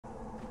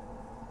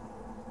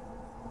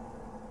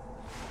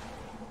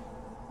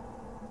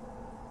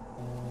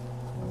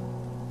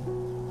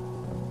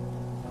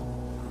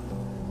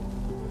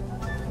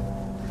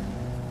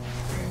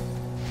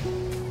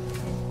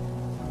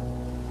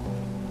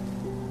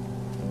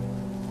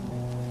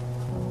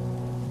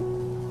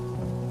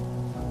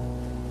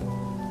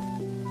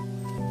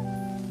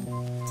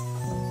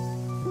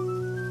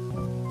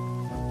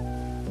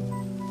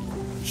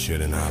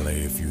shouldn't holler.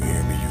 If you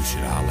hear me, you should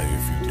holler.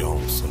 If you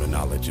don't, so the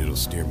knowledge it'll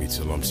steer me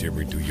till I'm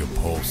tearing through your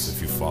pulse.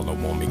 If you follow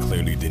on me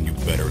clearly, then you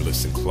better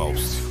listen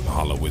close.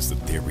 Hollow is the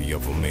theory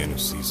of a man who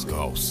sees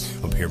ghosts,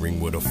 appearing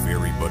with a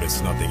fury, but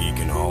it's nothing he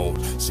can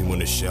hold. See, when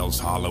the shell's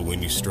hollow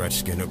and you stretch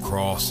skin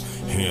across,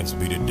 hands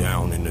beat it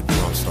down and the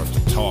drum starts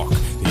to talk.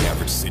 The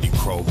average city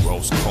crow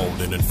grows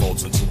cold and then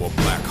folds into a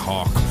black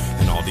hawk,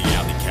 and all the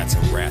alley cats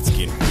and rats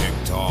getting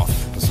picked off.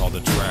 Cause all the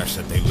trash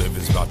that they live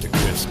is about to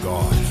kiss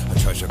God. I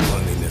treasure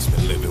cleanliness,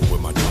 been living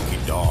with my junkie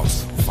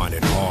dogs. Find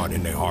it hard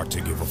and they hard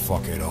to give a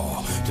fuck at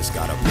all. Just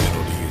got a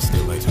penalty and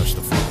still ain't touched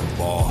the fucking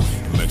ball.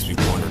 It makes me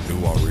wonder, do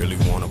I really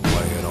wanna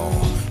play it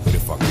all? But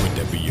if I quit,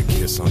 that'd be a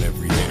kiss on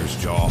every hater's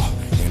jaw.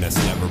 And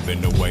that's never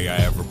been the way I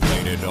ever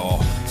played it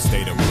all.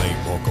 Stayed up late,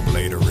 woke up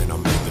later and I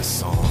made this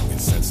song. And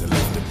since I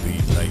left the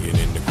beat, lay it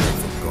in the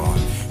grave of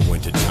God.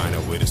 Went to China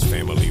with his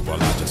family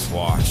while I just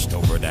watched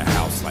over the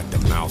house like the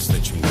mouse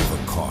that you never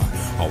caught.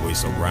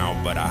 Always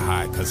around, but I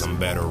hide cause I'm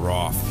better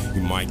off.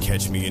 You might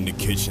catch me in the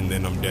kitchen,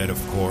 then I'm dead of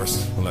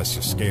course. Unless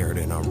you're scared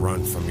and I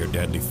run from your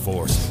deadly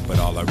force. But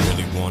all I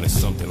really want is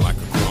something like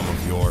a crumb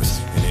of yours.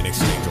 And in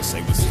exchange I'll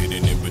say what's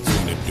hidden in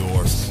between the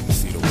doors.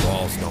 See, the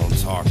walls don't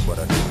talk, but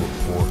I do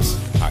reports.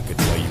 I could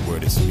tell you where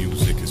this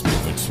music is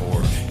moving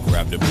toward.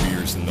 Grab the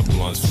beers and the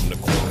blunts from the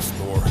corner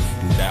store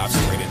and dive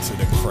straight into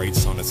the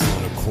crates on its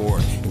own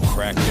accord. And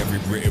crack every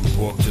written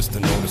book just to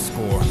know the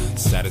score.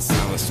 Sat in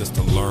silence just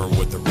to learn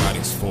what the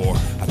writing's for.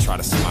 I try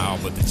to smile,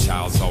 but the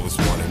child's always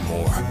wanting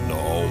more. The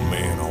old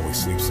man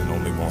always sleeps and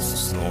only wants to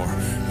snore.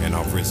 And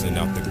I've risen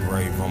out the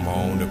grave on my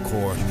own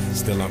accord.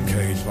 Still I'm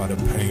caged by the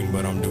pain,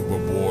 but I'm due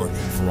reward.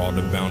 For all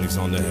the bounties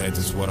on the heads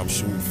is what I'm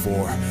shooting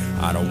for.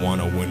 I don't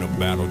wanna win a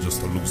battle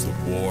just to lose the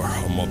war.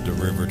 I'm up the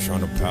river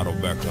trying to paddle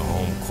back to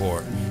home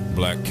court.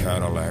 Black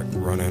Cadillac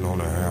running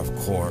on a half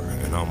court,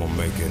 and I'ma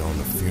make it on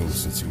the fumes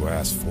since you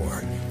asked for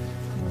it.